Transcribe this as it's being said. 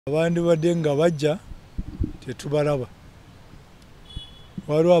Abandi badde nga bajja tetubalaba.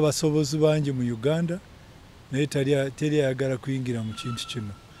 Waliwo abasobozi bangi mu Uganda naye teri ayagala kuyingira mu kintu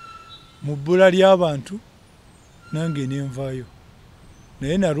kino. Mu bbula ly'abantu nange nenvaayo.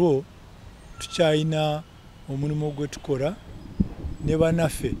 Naye nalwo tukyalina omulimu gwe tukola ne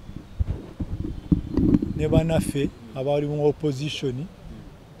bannaffe abali mu opposition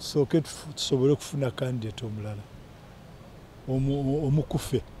tusooke tusobole okufuna candidate omulala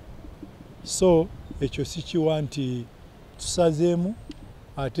omukufe. So ekyo sikiwa nti tusazeemu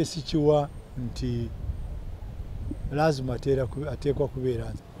ate sikiwa nti lazima ateekwa kubeera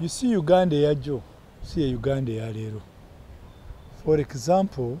nze. You see Uganda eyajjo si ye Uganda eya leero. For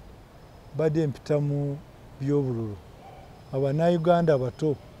example, badde mpita mu by'obululu. Abanayuganda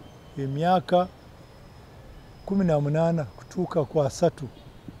abato emyaka 18 kutuuka ku 3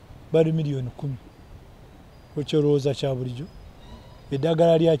 bali miliyoni 10. Okyolowooza kya bulijjo?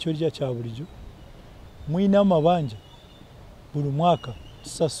 Eddagala lyakyo lya kya bulijjo? Mwina amabanja buli mwaka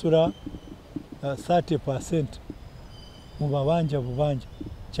tusasula 30% mu mabanja bubanja.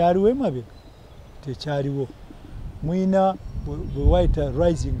 Kyaliwo emabega? Tekyaliwo. Mwina bwe wayita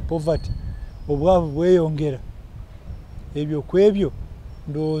rising poverty, obwavu bweyongera. Ebyo ku ebyo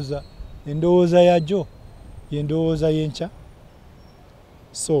ndowooza endowooza yajjo y'endowooza y'enkya.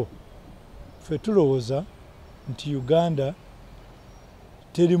 So ffe tulowooza nti Uganda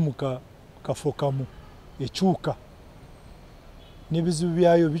teri mu kafo kamu, ekyuka n'ebizibu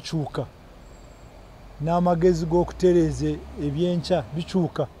byayo bikyuka, n'amagezi g'okutereeza ebyenkya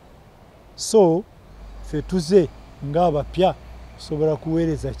bikyuka. So ffe tuze ng'abapya tusobola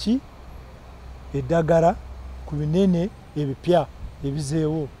kuweereza ki eddagala ku binene ebipya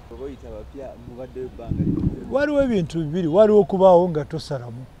ebizeewo. Waliwo ebintu bibiri, waliwo okubaawo nga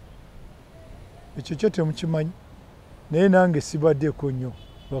tosalamu. Ekyo kyo temukimanyi. Naye nange sibaddeko nnyo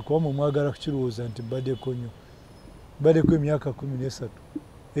lwakuba mwagala kukirowooza nti mbaddeko nnyo. Mbaddeko emyaka 13.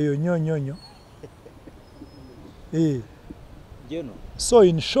 Eyo nnyo. So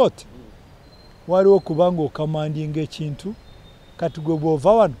in short, waliwo kubanga okamandinga ekintu kati gwe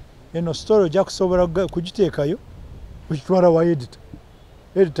bw'ova wano eno story ojja kusobola kugiteekayo okitwala wa edita.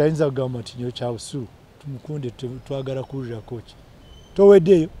 Edita ayinza kugamba nti nyo kya busulu Tumukunde twagala kuwulirako ki.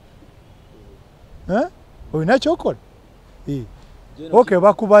 Toweddeeyo? Olina kyokola? Okay,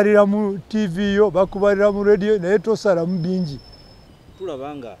 bakubalira mu TV yo, bakubalira mu radio naye tosalamu bingi.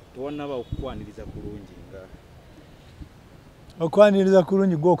 Tulaba nga tewannaba okukwaniriza kulungi nga. Okwaniriza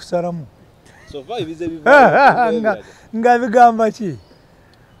kulungi gwe okusalamu. Sofa ebize biva. Nga bigamba ki?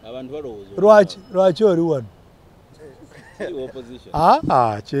 Abantu balowooza. Lwaki oli wano?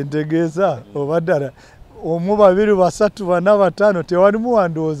 Kyentegeeza oba ddala omu 2 3 4 5 tewalimu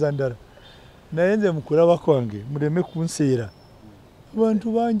wandowooza ndala. Naye nze mukulaba kwange muleme kunseera.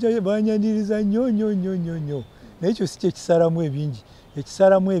 Abantu banyaniriza nnyo. Naye ekyo si kye kisalamu ebingi.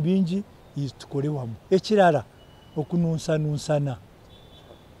 Ekisalamu ebingi tukole wamu. Ekirala okunuusanuusana.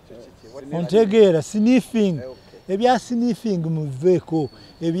 Ontegeera sniffing. Ebya sniffing mubiveeko,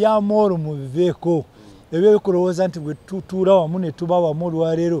 ebya mooro mubiveeko. Ebyo bikulowooza nti bwe tutuula wamu ne tuba wamu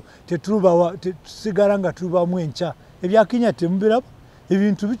olwaleero tusigala nga tubamu enkya. Ebyakinya temubiraba.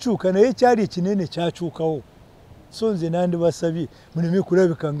 Ebintu bikyuka naye ekyali ekinene kyakyukawo. So nze nandibasabye muleme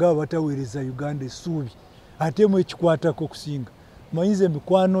kulabika ng'abataweereza Uganda essuubi ate mu ekikwatako okusinga. Manyize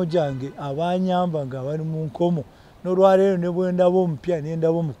mikwano gyange abanyamba nga bali mu nkomo n'olwaleero ne bwe ndaba omupya ne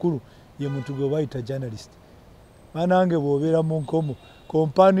ndaba omukulu ye muntu gwe bayita journalist. Banange bw'obeera mu nkomo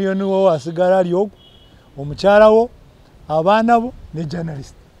kompaniyoni wo asigala ali ogwo, omukyala wo, abaana bo ne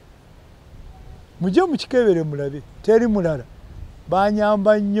journalist. Mujje mukikebere mulabe teri mulala.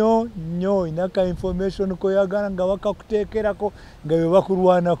 Banyamba nnyo inaka information koyagala nga bakakuteekerako nga bwe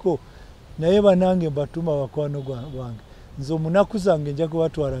bakulwanako. Naye banange mbatuma bakwano gwange. Nze omunaku zange nja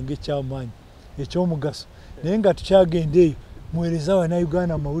kubatwala ng'ekyamaanyi eky'omugaso. Naye nga tukyagenda eyo muweereza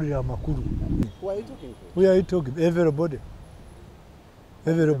Bannayuganda amawulire amakulu. Who are you talking? Everybody.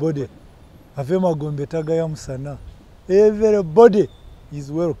 Ave magombe tagaya musana. Everybody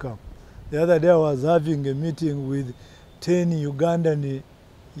is welcome. The other day I was having a meeting with 10 Ugandan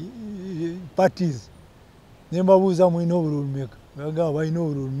parties. Nembabuuza mulina obululu mmeka? Bagamba balina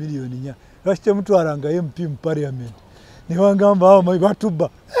obululu miliyoni 4. Lwaki temutwalanga MP mu parliament? Ne bangamba batubba.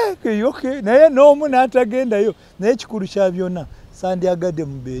 Okay. Naye n'omu n'atagendayo. Naye ekikulu kya byonna sandyagadde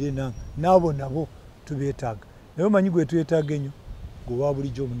mubeere nange. N'abo nabo tubeetaaga. Naye omanyi gwe twetaaga ennyo? Gwe wa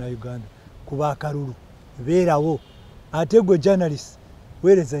bulijjo Munnayuganda. Kuba akalulu. Beerawo. Ate gwe journalist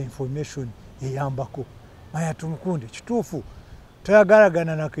weereza information eyambako. Maya Tumukunde kituufu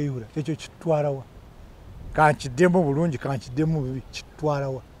toyagalagana na Kayihura ekyo kitwalawa. Kankiddemu bulungi kankiddemu bibi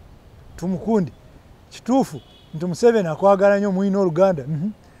kitwalawa. Tumukunde kituufu nti Museveni akwagala nnyo mwine Oluganda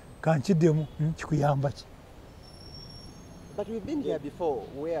kankiddemu kikuyamba ki? But we've been here before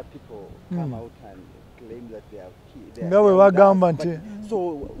where people come out and claim that they are nga bwe bagamba nti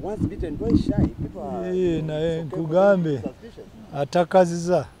so once bitten twice shy people are naye nkugambe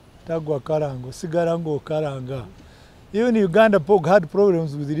atakaziza tagwa karango sigala ng'okalanga. Even Uganda had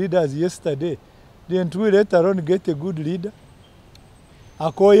problems with leaders yesterday. Didn't we later on get a good leader?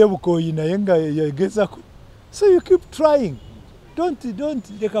 Akoye bukoyi naye nga yegezako. So you keep trying. Don't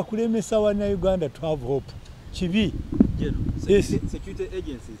leka kulemesa wana Uganda to have hope. Kibi. Yes. Security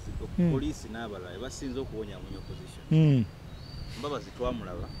agencies, police n'abalala basinze okuwonya mu opposition. Mbabazi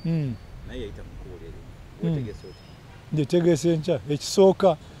twamulaba. Naye yayita mukubolere. Wetegese oti. Ndetegese ncha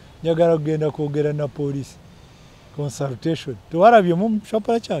ekisooka njagala kugenda kwogera na police. Consultation. Tuwarabye mu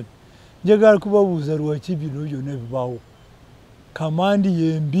shopala cyane. Njagala kubabuuza lwaki bino byonna bibaawo. Kamandi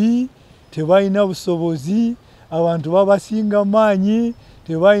yembi tebalina busobozi, abantu babasinga maanyi,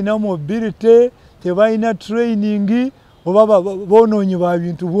 tebalina mobility, tebalina training, oba bonoonyi ba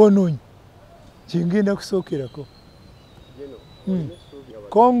bintu bonoonyi. Kingenda kusookerako.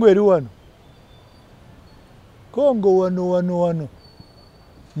 Kongo eri wano. Kongo wano.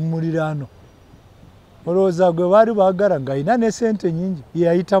 Muliraano. Olowooza gwe baali baagala ng'alina ne sente nyingi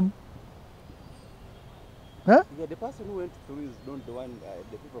yeyayitamu. Yeah, the person who went through is not the one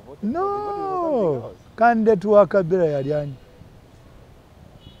the people voted No, candidate wa Kabila yali ani?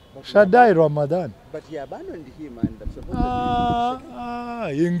 Shaddai Ramadan. But he abandoned him and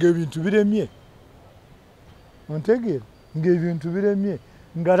supposedly yenge bintu biremye. Ontegera nge bintu biremye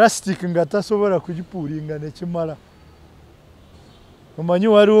nga rustic nga tasobola kujipuulinga ne kimala. Omanyi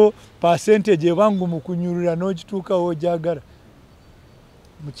waliwo percentage ebangu mu kunyulira n'okituukawo ojagala.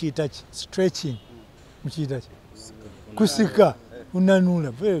 Mukiyita ki? Stretching. Mukiyita ki? Kusika.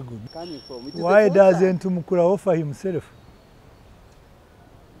 Unanula. Very good. Why doesn't Mukura offer himself?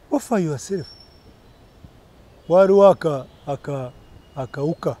 Offer yourself. Waliwo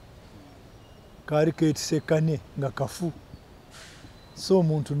akawuka kaali keetisekane nga kafu. So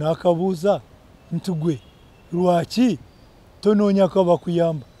omuntu n'akabuuza nti gwe lwaki tonoonyako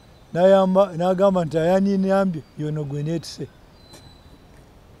bakuyamba? N'agamba nti ayaninyambye yono gwe neetise.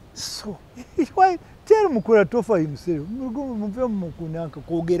 So why tell Mukura to offer himself? Muve mukunanka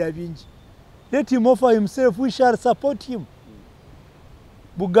kwogera bingi. Let him offer himself, we shall support him.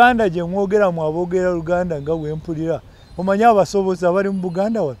 Buganda gye mwogera mwabogera Luganda nga wempulira. Omanyi abasobozi abali mu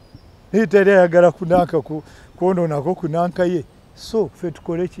Buganda wano. Nitere yagala kunanka kwonoonako kunanka ye. So ffe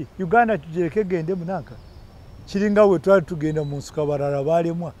tukole ki? Uganda tugireke gende munanka. Kiringa we twali tugenda mu nsuka balala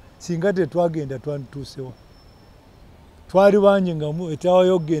baalemwa singa tetwagenda twandituusewa. Twali bangi nga etawa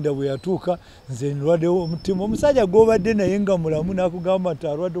y'okugenda bwe yatuuka nze nlwaddewo omutima. Omusajja gw'obadde naye nga mulamu n'akugamba nti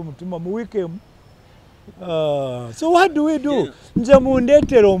alwadde omutima mu wiikeemu. So what do we do? Nze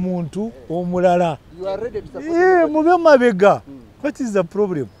mundeetera omuntu omulala. Mube mabega. What is the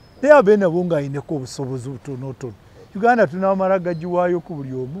problem? Naye abe nabo ng'alinako obusobozi butonotono. Uganda tunaamala gagiwaayo ku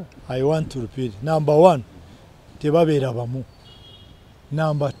buli omu. I want to repeat. Number one, tebabeera bamu.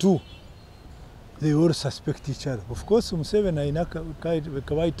 Number two, they all suspect each other. Of course, Museveni alina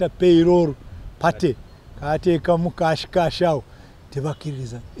kabayita payroll party. Kaateekamu cash awo.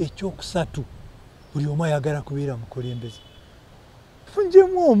 Tebakkiririza. Ekyokusatu, buli omu ayagala kubeera mukulembeze.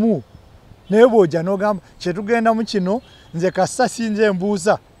 Funjemu omu. Naye bw'ojja n'ogamba kyetugenda mu kino, nze kasita sinze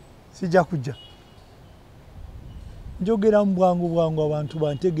mbuuza, sijja kujja. Njogera mu bwangu abantu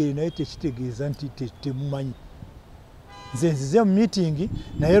bantegeere naye tekitegeeza nti temumanyi. Nze nzize mu meeting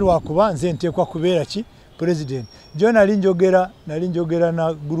naye lwakuba nze nteekwa kubeera ki president. Jo nali njogera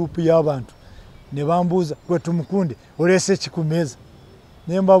na gurupu y'abantu ne bambuuza gwe Tumukunde oleese ki ku mmeeza?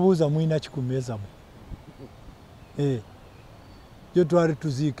 Ne mbabuuza mulina ki ku mmeeza mu? Jo twali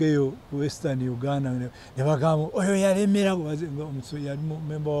tuziikeyo Western Uganda ne bagamba oyo yalemerako yali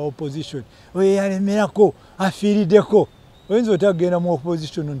member wa opposition. Oyo yalemerako afiiriddeko. Oyinza otagenda mu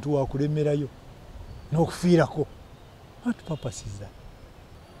opposition nti wakulemerayo n'okufiirako. What purpose is that?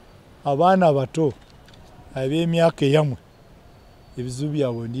 Abaana abato ab'emyaka eyammwe ebizibu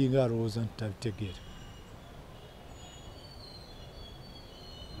byabwe ndinga alowooza nti tabitegeera.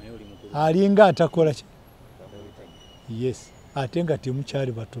 Alinga atakola ki? Yes. Ate nga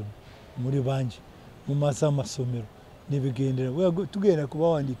temukyali batono. Muli bangi. Mumaze amasomero nebigendera. Tugenda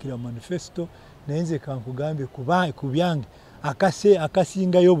kubawandiikira manifesto naye nze kankugambe ku byange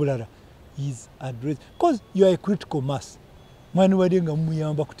akasingayo obulala is address because you are a critical mass. Mwani wadde nga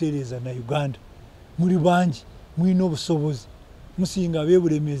muyamba kutereeza na Uganda. Muli bangi, mulina obusobozi. Musinga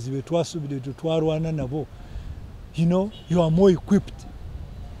abeebulemizi be twasubire tetwarwana nabo. You know, you are more equipped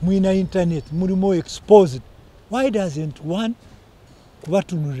mwina internet mulimu exposed. Why doesn't one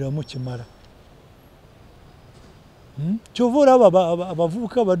kubatunuliramu kimala? Kyova olaba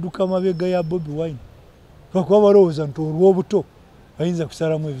abavubuka badduka mabega ya Bobi Wine lwakuba balowooza nti olw'obuto bayinza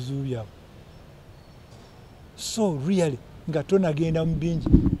kusalamu ebizibu byabwe. So really nga tonagenda mu bingi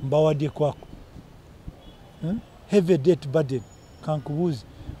mbawadde kwako. Heavy debt burden kankubuuzi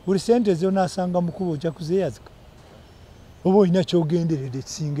buli sente z'onaasanga mukubo ojja kuzeeyazika oba olina kyogenderedde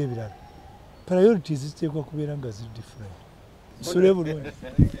ekisinga ebirala. Priorities ziteekwa kubeera nga ziri different. Nsule bulungi.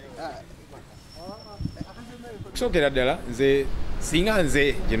 Kusokera ddala nze singa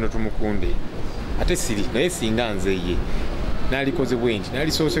nze General Tumukunde ate siri naye singa nze ye nalikoze bwenti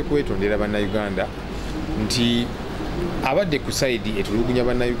nalisoose kwetondera bannayuganda nti abadde ku saidi etulugunya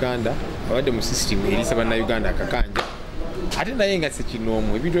bannayuganda abadde mu system erisa bannayuganda akakanja ate naye nga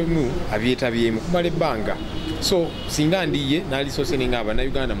sekinoomu ebintu ebimu abyetabyemu kumala ebbanga. So singa ndiye nalisoose nenga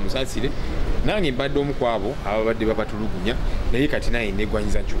abannayuganda musaasire nange mbadde omu ku abo ababadde babatulugunya naye kati naye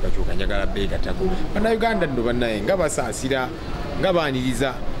negwanyiza nkyukakyuka njagala beegatako bannayuganda nno bannaye nga basaasira nga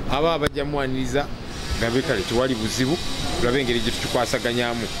baaniriza aba abajja muwaniriza nga bekale tewali buzibu tulabe engeri gye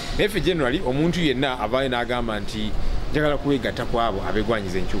tukikwasaganyamu. Naye ffe generally omuntu yenna avaayo n'agamba nti njagala kwegatta ku abo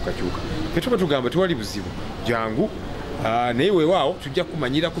abegwanyiza enkyukakyuka ffe tuba tugamba tewali buzibu jangu. Naye weewaawo tujja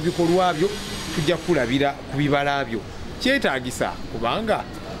kumanyira ku bikolwa byo tujja kulabira ku bibala byo kyetaagisa kubanga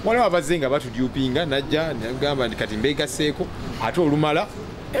waliwo abazze nga batudupinga najja nagamba nti kati mbeegaseeko ate olumala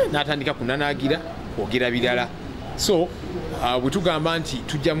n'atandika kunanaagira kwogera birala. So bwe tugamba nti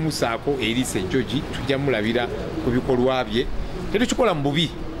tujja mumusaako eri Ssenjogi tujja mulabira ku bikolwa bye tetukikola mu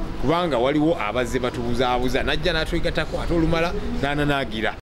bubi kubanga waliwo abazze batubuzaabuza najja n'atwegatako ate olumala n'ananaagira.